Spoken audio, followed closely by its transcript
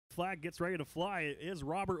flag gets ready to fly. It is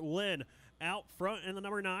Robert Lynn out front in the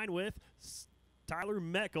number 9 with Tyler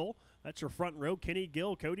Meckel. That's your front row. Kenny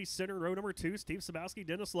Gill, Cody Center, row number 2. Steve Sabowski,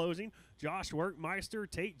 Dennis Losing, Josh Workmeister,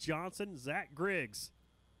 Tate Johnson, Zach Griggs.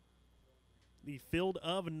 The field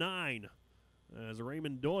of 9 as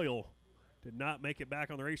Raymond Doyle did not make it back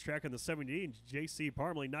on the racetrack in the 70, and J.C.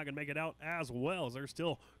 Parmley not going to make it out as well as they're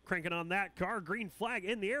still cranking on that car. Green flag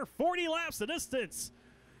in the air, 40 laps the distance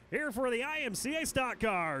here for the IMCA stock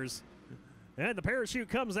cars. And the parachute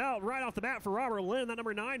comes out right off the bat for Robert Lynn, that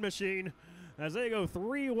number 9 machine, as they go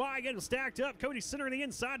 3 wide, getting stacked up. Cody Center on the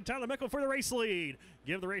inside, Tyler Meckel for the race lead.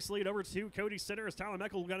 Give the race lead over to Cody Center as Tyler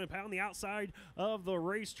Meckel going to pound the outside of the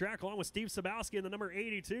racetrack along with Steve Sabowski in the number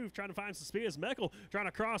 82, trying to find some speed as Meckel trying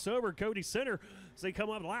to cross over Cody Center as they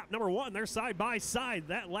come up lap number 1. They're side by side.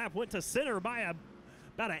 That lap went to Center by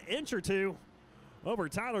about an inch or 2 over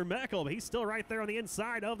Tyler Meckel, but he's still right there on the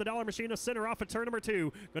inside of the dollar machine of Center off of turn number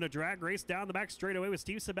 2. Going to drag race down the back straightaway with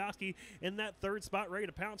Steve Sabowski in that 3rd spot, ready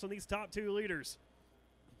to pounce on these top 2 leaders.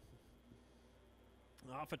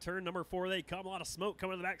 Off of turn number 4, they come. A lot of smoke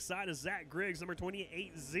coming to the backside of Zach Griggs, number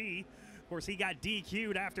 28Z. Of course, he got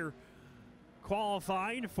DQ'd after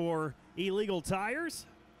qualifying for illegal tires.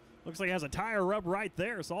 Looks like he has a tire rub right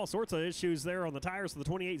there, so all sorts of issues there on the tires of the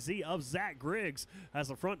 28Z of Zach Griggs. As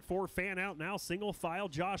the front 4 fan out now, single file.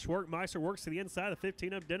 Josh Workmeister works to the inside of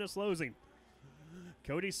 15 of Dennis Losing.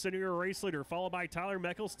 Cody Center, your race leader, followed by Tyler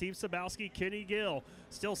Meckel, Steve Sabowski, Kenny Gill.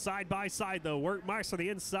 Still side by side, though. Workmeister the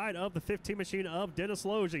inside of the 15 machine of Dennis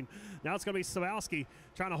Losing. Now it's going to be Sabowski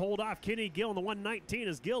trying to hold off Kenny Gill in the 119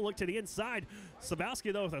 as Gill looked to the inside.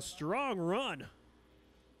 Sabowski, though, with a strong run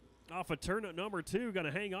off of turn number 2, going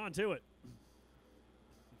to hang on to it.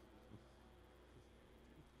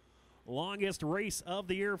 Longest race of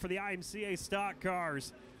the year for the IMCA stock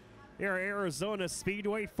cars. Here at Arizona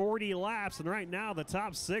Speedway, 40 laps, and right now the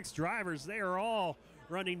top 6 drivers, they are all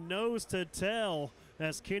running nose to tail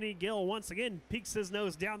as Kenny Gill once again peeks his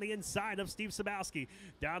nose down the inside of Steve Sabowski.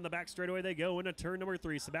 Down the back straightaway they go into turn number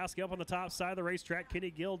 3. Sabowski up on the top side of the racetrack. Kenny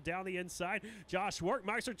Gill down the inside. Josh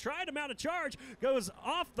Workmeister trying to mount a charge. Goes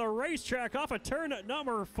off the racetrack off of turn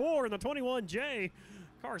number 4 in the 21J.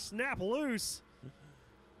 Car snap loose.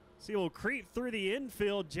 So he'll creep through the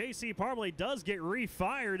infield. J.C. Parmley does get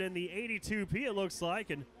refired in the 82P, it looks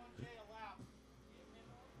like. And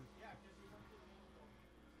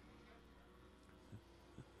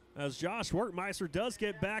as Josh Workmeister does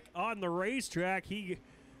get back on the racetrack, he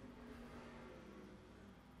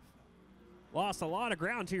lost a lot of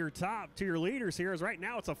ground to your leaders here, as right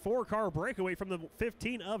now it's a 4-car breakaway from the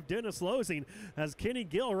 15 of Dennis Losing, as Kenny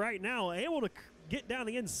Gill right now able to get down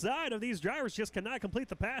the inside of these drivers, just cannot complete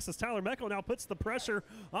the pass as Tyler Meckel now puts the pressure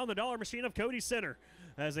on the dollar machine of Cody Center.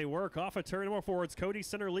 As they work off of turn number 4, it's Cody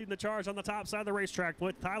Center leading the charge on the top side of the racetrack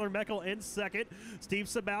with Tyler Meckel in 2nd. Steve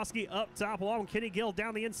Sabowski up top along with Kenny Gill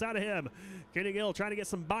down the inside of him. Kenny Gill trying to get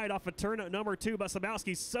some bite off of turn number 2, but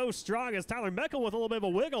Sabowski's so strong as Tyler Meckel with a little bit of a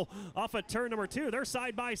wiggle off of turn number 2. They're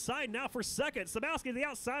side by side now for 2nd. Sabowski to the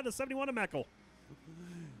outside of the 71 of Meckel.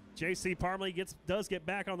 J.C. Parmley does get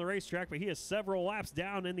back on the racetrack, but he is several laps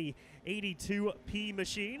down in the 82P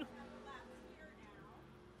machine.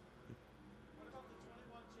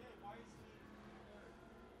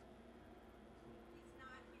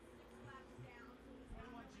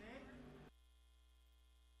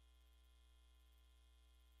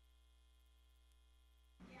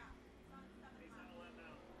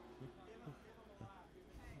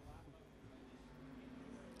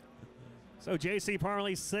 So J.C.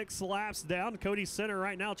 Parmley 6 laps down. Cody Center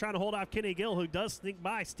right now trying to hold off Kenny Gill, who does sneak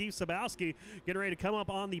by Steve Sabowski, getting ready to come up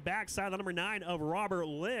on the backside of the number 9 of Robert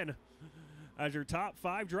Lynn. As your top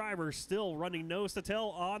 5 drivers still running nose to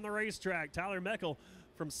tail on the racetrack. Tyler Meckel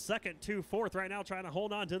from 2nd to 4th right now trying to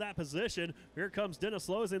hold on to that position. Here comes Dennis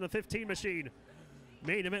Losing in the 15 machine.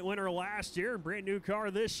 Main event winner last year, brand new car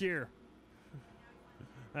this year.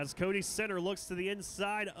 As Cody Center looks to the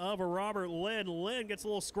inside of a Robert Lynn. Lynn gets a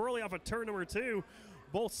little squirrely off of turn number 2.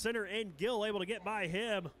 Both Center and Gill able to get by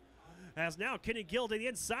him. As now Kenny Gill to the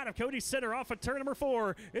inside of Cody Center off of turn number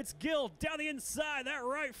 4. It's Gill down the inside, that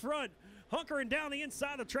right front, hunkering down the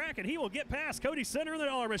inside of the track, and he will get past Cody Center in the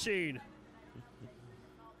dollar machine.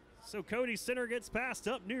 So Cody Center gets passed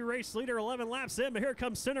up. New race leader 11 laps in, but here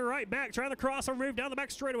comes Center right back, trying to cross or move down the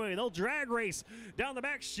back straightaway. They'll drag race down the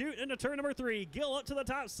back chute into turn number 3. Gill up to the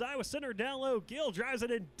top side with Center down low. Gill drives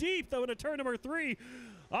it in deep, though, into turn number 3.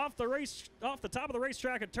 Off the top of the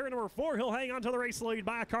racetrack at turn number 4, he'll hang on to the race lead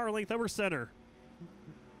by a car length over Center.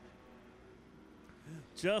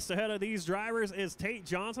 Just ahead of these drivers is Tate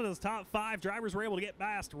Johnson. His top 5 drivers were able to get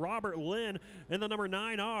past Robert Lynn in the number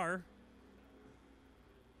 9R.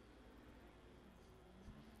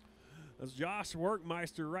 As Josh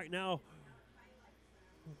Workmeister right now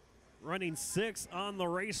running 6 on the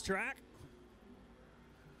racetrack.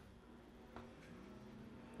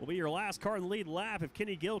 Will be your last car in the lead lap if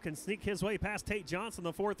Kenny Gill can sneak his way past Tate Johnson,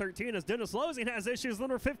 the 413, as Dennis Losing has issues.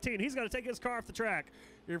 Number 15, he's going to take his car off the track.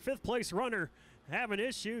 Your 5th place runner having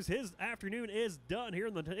issues. His afternoon is done here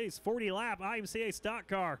in the today's 40-lap IMCA stock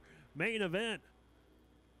car main event.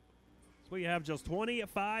 So we have just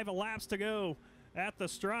 25 laps to go at the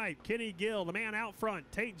stripe. Kenny Gill, the man out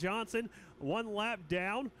front. Tate Johnson, 1 lap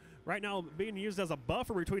down. Right now being used as a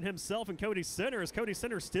buffer between himself and Cody Center, as Cody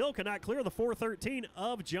Center still cannot clear the 413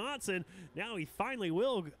 of Johnson. Now he finally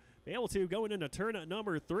will be able to, going into turn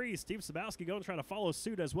number 3. Steve Sabowski going to try to follow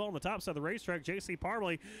suit as well on the top side of the racetrack. J.C.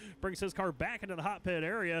 Parley brings his car back into the hot pit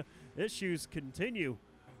area. Issues continue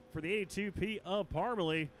for the 82P of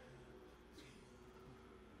Parley,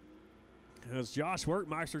 as Josh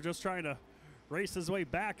Workmeister just trying to race his way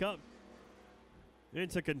back up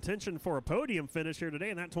into contention for a podium finish here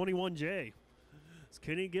today in that 21J. It's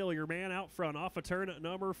Kenny Gill, your man out front, off of turn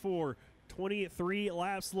number 4. 23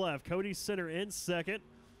 laps left. Cody Center in 2nd.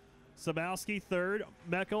 Sabowski 3rd.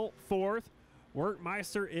 Meckel 4th.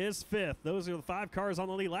 Workmeister is 5th. Those are the 5 cars on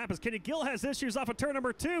the lead lap, as Kenny Gill has issues off of turn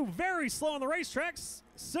number 2. Very slow on the racetrack.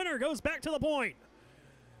 Center goes back to the point.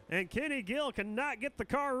 And Kenny Gill cannot get the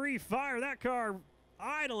car refire. That car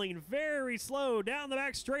idling very slow down the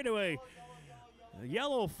back straightaway. A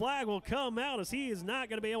yellow flag will come out, as he is not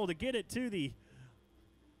going to be able to get it to the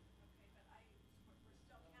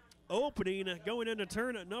opening going into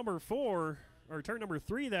turn number 4, or turn number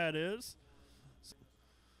 3, that is.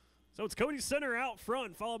 So it's Cody Center out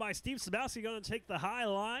front, followed by Steve Sabowski going to take the high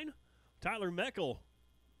line. Tyler Meckel,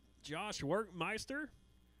 Josh Workmeister,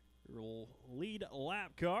 your lead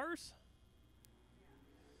lap cars.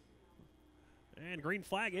 And green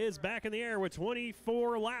flag is back in the air with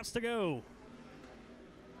 24 laps to go.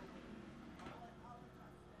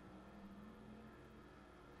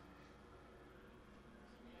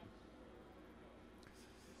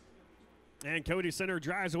 And Cody Center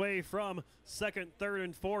drives away from 2nd, 3rd,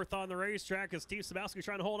 and 4th on the racetrack, as Steve Sabowski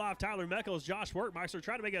trying to hold off Tyler Meckel, as Josh Workmeister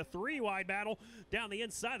trying to make a 3-wide battle down the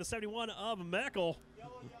inside, the 71 of Meckel.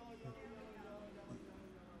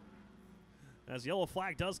 As yellow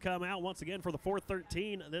flag does come out once again for the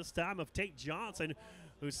 413, this time of Tate Johnson,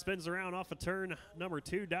 who spins around off of turn number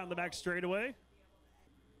 2 down the back straightaway.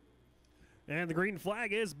 And the green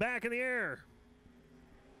flag is back in the air.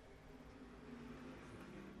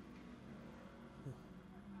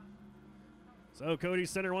 So Cody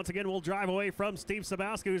Center once again will drive away from Steve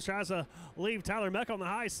Sabowski, who tries to leave Tyler Meckel on the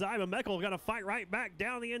high side, but Meckel going to fight right back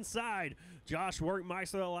down the inside. Josh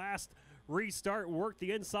Workmeister, the last restart, worked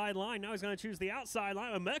the inside line. Now he's going to choose the outside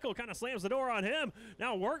line, and Meckel kind of slams the door on him.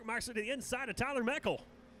 Now Workmeister to the inside of Tyler Meckel.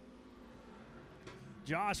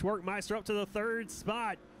 Josh Workmeister up to the 3rd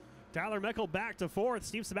spot. Tyler Meckel back to 4th.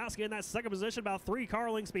 Steve Sabowski in that 2nd position, about 3 car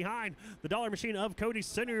lengths behind the Dollar Machine of Cody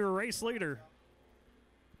Center, your race leader.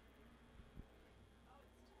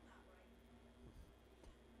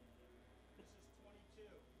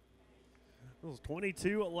 There's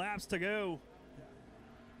 22 laps to go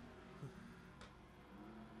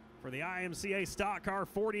for the IMCA Stock Car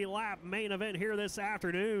 40-lap main event here this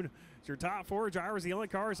afternoon. It's your top 4 drivers, the only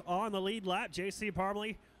cars on the lead lap. J.C.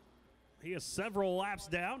 Parley, he is several laps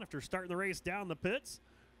down after starting the race down the pits.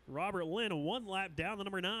 Robert Lynn, 1 lap down, the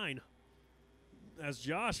number 9. As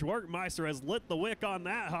Josh Workmeister has lit the wick on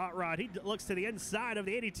that hot rod. He looks to the inside of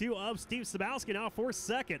the 82 of Steve Sabowski now for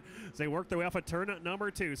 2nd. As they work their way off of turn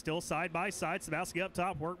number 2. Still side by side. Sabowski up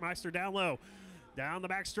top, Workmeister down low. Down the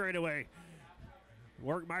back straightaway.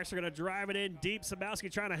 Workmeister going to drive it in deep.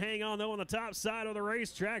 Sabowski trying to hang on, though, on the top side of the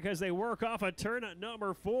racetrack as they work off of turn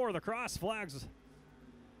number 4. The cross flags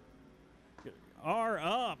are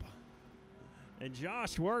up. And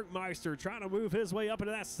Josh Workmeister trying to move his way up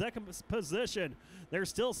into that 2nd position. They're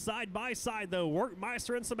still side by side, though,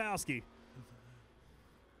 Workmeister and Sabowski.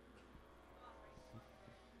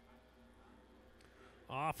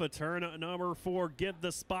 Off of turn number 4, give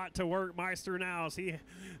the spot to Workmeister now, as he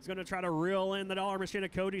is going to try to reel in the Dollar Machine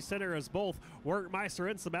of Cody Center, as both Workmeister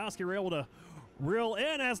and Sabowski were able to reel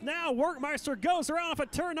in, as now Workmeister goes around off of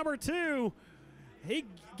turn number 2. He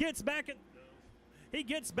gets back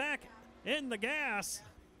in the gas,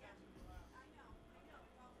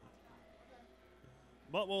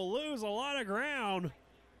 but will lose a lot of ground.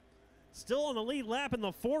 Still on the lead lap in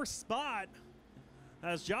the 4th spot,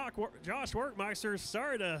 as Josh Workmeister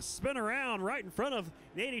started to spin around right in front of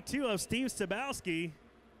the 82 of Steve Sabowski.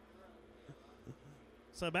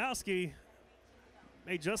 Sabowski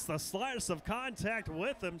made just the slightest of contact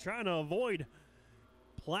with him, trying to avoid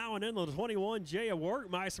plowing into the 21J of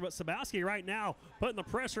Workmeister, but Sabowski right now putting the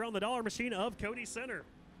pressure on the dollar machine of Cody Center.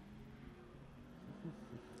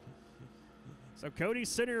 So Cody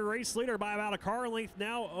Center, race leader by about a car length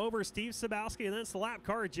now over Steve Sabowski, and then it's the lap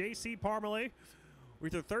car, J.C. Parmalee.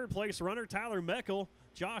 With your third place runner, Tyler Meckel.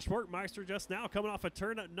 Josh Workmeister just now coming off a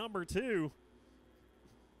turn at number 2.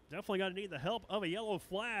 Definitely going to need the help of a yellow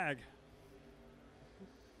flag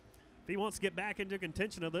if he wants to get back into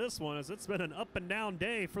contention of this one, as it's been an up and down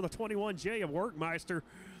day for the 21J of Workmeister.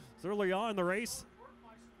 It's early on in the race.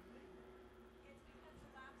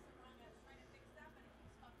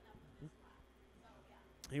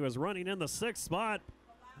 He was running in the 6th spot,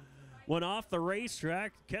 went off the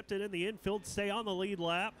racetrack, kept it in the infield, stay on the lead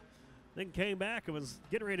lap, then came back and was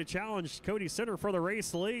getting ready to challenge Cody Center for the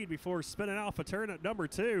race lead before spinning off a turn at number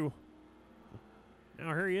 2. Now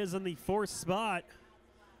here he is in the 4th spot.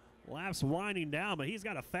 Laps winding down, but he's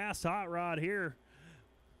got a fast hot rod here.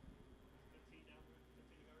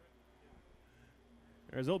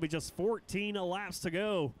 There'll be just 14 laps to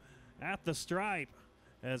go at the stripe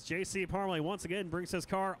as J.C. Parmalee once again brings his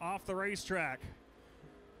car off the racetrack.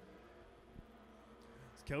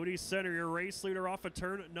 Cody Center, your race leader, off of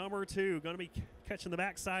turn number 2. Going to be catching the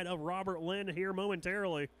backside of Robert Lynn here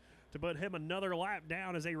momentarily to put him another lap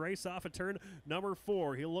down as they race off of turn number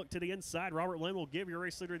 4. He'll look to the inside. Robert Lynn will give your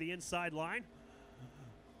race leader the inside line.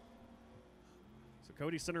 So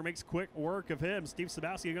Cody Center makes quick work of him. Steve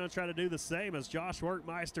Sabowski going to try to do the same as Josh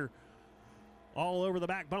Workmeister all over the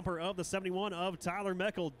back bumper of the 71 of Tyler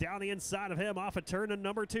Meckel. Down the inside of him off of turn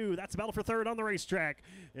number 2. That's a battle for third on the racetrack.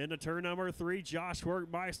 Into turn number 3, Josh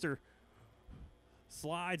Workmeister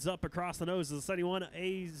slides up across the nose of the 71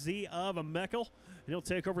 AZ of Meckel. And he'll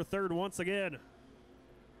take over third once again.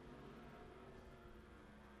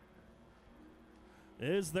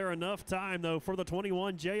 Is there enough time, though, for the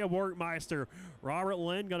 21J of Workmeister? Robert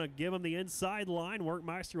Lynn going to give him the inside line.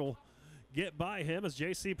 Workmeister will get by him as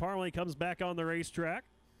J.C. Parmalee comes back on the racetrack.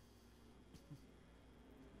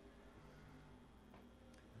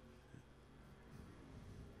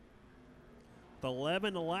 With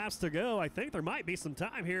 11 laps to go, I think there might be some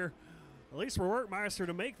time here, at least for Workmeister,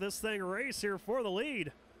 to make this thing a race here for the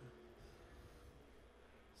lead.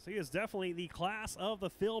 So he is definitely the class of the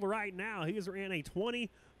field right now. He's ran a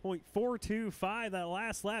 20.425 that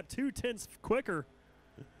last lap, 0.2 quicker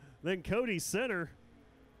than Cody Center.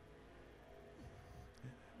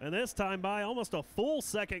 And this time by almost a full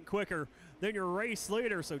second quicker than your race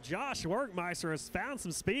leader. So Josh Workmeister has found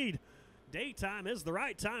some speed. Daytime is the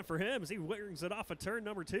right time for him as he wings it off of turn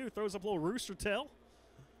number 2, throws up a little rooster tail.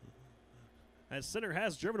 As Center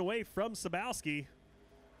has driven away from Sabowski.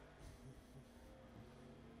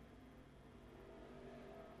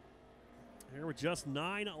 Here with just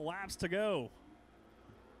 9 laps to go.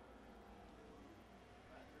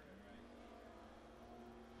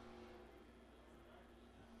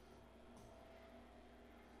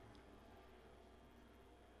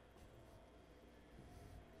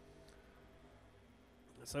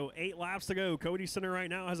 So 8 laps to go. Cody Center right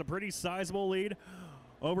now has a pretty sizable lead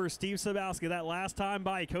over Steve Sabowski. That last time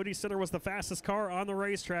by, Cody Center was the fastest car on the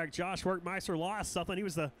racetrack. Josh Workmeister lost something. He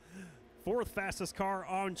was the 4th fastest car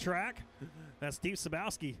on track. That Steve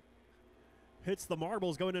Sabowski hits the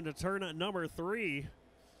marbles going into turn number 3.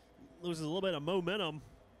 Loses a little bit of momentum.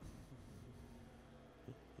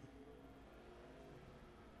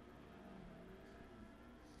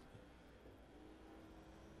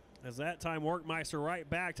 As that time, Workmeister right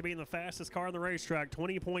back to being the fastest car on the racetrack,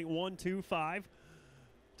 20.125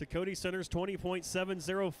 to Cody Center's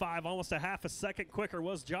 20.705. Almost a half a second quicker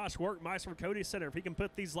was Josh Workmeister from Cody Center. If he can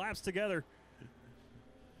put these laps together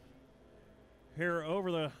here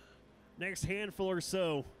over the next handful or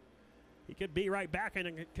so, he could be right back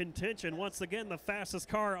in contention. Once again, the fastest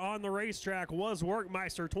car on the racetrack was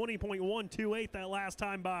Workmeister, 20.128 that last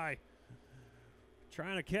time by.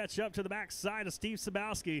 Trying to catch up to the backside of Steve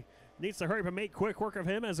Sabowski. Needs to hurry up and make quick work of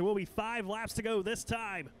him as there will be 5 laps to go this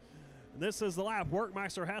time. And this is the lap.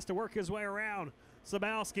 Workmeister has to work his way around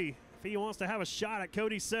Sabowski if he wants to have a shot at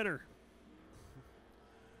Cody Center.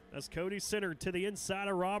 As Cody Center to the inside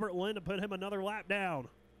of Robert Lynn to put him another lap down.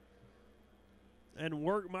 And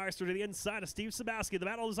Workmeister to the inside of Steve Sabowski. The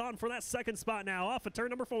battle is on for that second spot now off of turn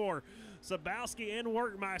number 4. Sabowski and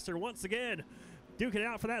Workmeister once again duking it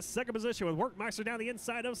out for that second position with Workmeister down the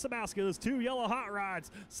inside of Sabowski. Those 2 yellow hot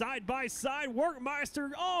rods side by side.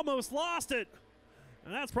 Workmeister almost lost it.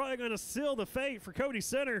 And that's probably going to seal the fate for Cody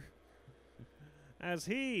Center as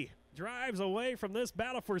he drives away from this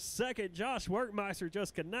battle for second. Josh Workmeister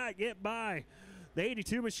just could not get by the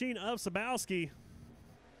 82 machine of Sabowski.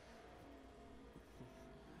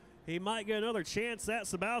 he might get another chance at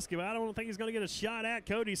Sabowski, but I don't think he's going to get a shot at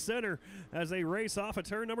Cody Center as they race off of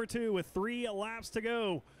turn number 2 with 3 laps to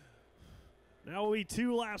go. Now will be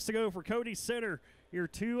 2 laps to go for Cody Center, your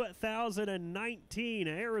 2019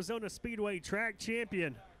 Arizona Speedway track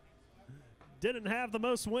champion. Didn't have the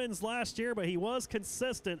most wins last year, but he was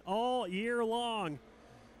consistent all year long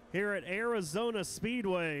here at Arizona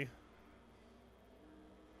Speedway.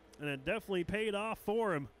 And it definitely paid off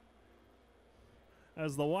for him,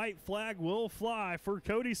 as the white flag will fly for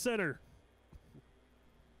Cody Center.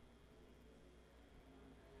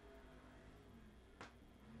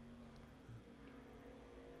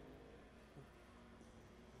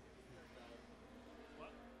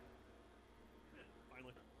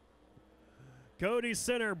 Cody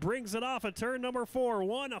Center brings it off at turn number 4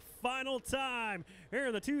 one final time here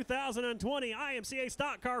in the 2020 IMCA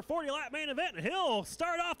Stock Car 40-lap main event. He'll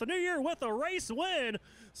start off the new year with a race win.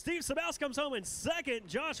 Steve Sabowski comes home in 2nd,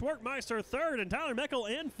 Josh Werkmeister 3rd, and Tyler Meckel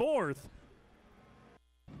in 4th.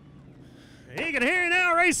 You can hear you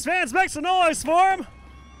now, race fans. Make some noise for him.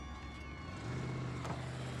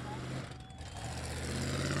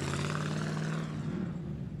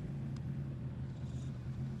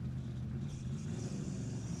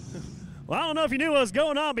 Well, I don't know if you knew what was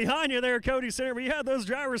going on behind you there, Cody Center, but you had those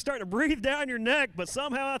drivers starting to breathe down your neck, but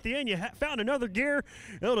somehow at the end you found another gear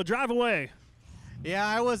able to drive away. Yeah,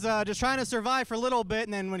 I was just trying to survive for a little bit,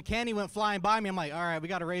 and then when Candy went flying by me, I'm like, all right, we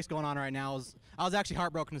got a race going on right now. I was actually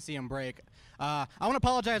heartbroken to see him break. I want to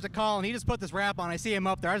apologize to Colin. He just put this wrap on. I see him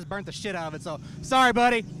up there. I just burnt the shit out of it, so sorry,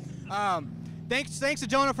 buddy. Thanks to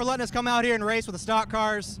Jonah for letting us come out here and race with the stock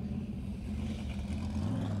cars.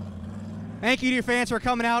 Thank you to your fans for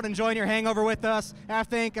coming out and enjoying your hangover with us. I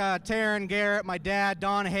thank Taryn, Garrett, my dad,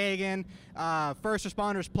 Don Hagen, First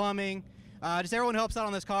Responders Plumbing, just everyone who helps out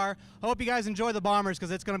on this car. I hope you guys enjoy the Bombers because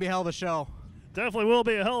it's going to be a hell of a show. Definitely will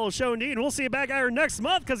be a hell of a show indeed. We'll see you back out here next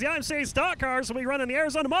month because the IMCA Stock Cars will be running the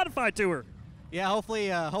Arizona Modified Tour. Yeah,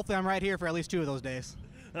 hopefully I'm right here for at least 2 of those days.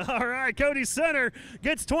 All right, Cody Center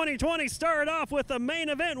gets 2020 started off with a main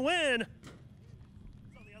event win.